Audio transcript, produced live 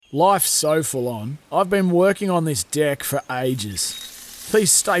Life's so full on. I've been working on this deck for ages. These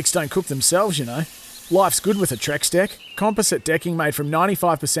steaks don't cook themselves, you know. Life's good with a Trex deck. Composite decking made from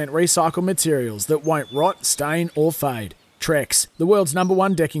 95% recycled materials that won't rot, stain or fade. Trex, the world's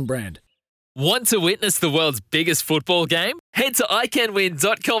 #1 decking brand. Want to witness the world's biggest football game? Head to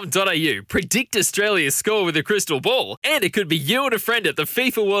iCanWin.com.au, predict Australia's score with a crystal ball, and it could be you and a friend at the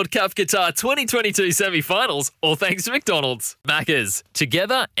FIFA World Cup Qatar 2022 semi-finals, all thanks to McDonald's. Maccas,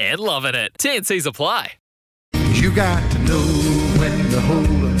 together and loving it. TNCs apply. You got to know when to hold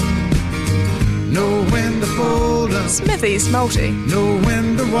up, know when to fold up, Smithy's Multi. know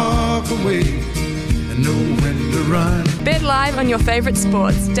when to walk away, and know when to run. Bet live on your favourite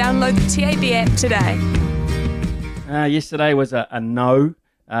sports. Download the TAB app today. Yesterday was a no.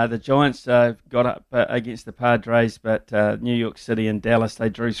 The Giants got up against the Padres, but New York City and Dallas, they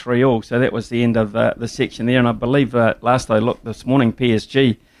drew 3-3. So that was the end of the section there. And I believe last I looked this morning,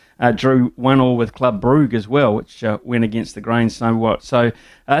 PSG drew 1-1 with Club Brugge as well, which went against the grain somewhat. So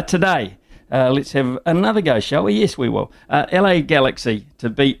today, let's have another go, shall we? Yes, we will. LA Galaxy to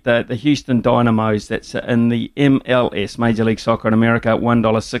beat the Houston Dynamos. That's in the MLS, Major League Soccer in America,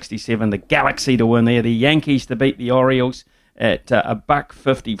 $1.67. The Galaxy to win there. The Yankees to beat the Orioles at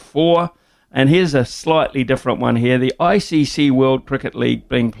 $1.54. And here's a slightly different one here. The ICC World Cricket League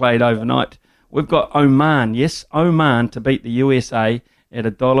being played overnight. We've got Oman, yes, Oman to beat the USA at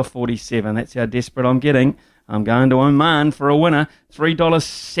 $1.47. That's how desperate I'm getting. I'm going to Oman for a winner.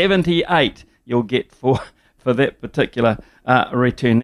 $3.78 you'll get for that particular return.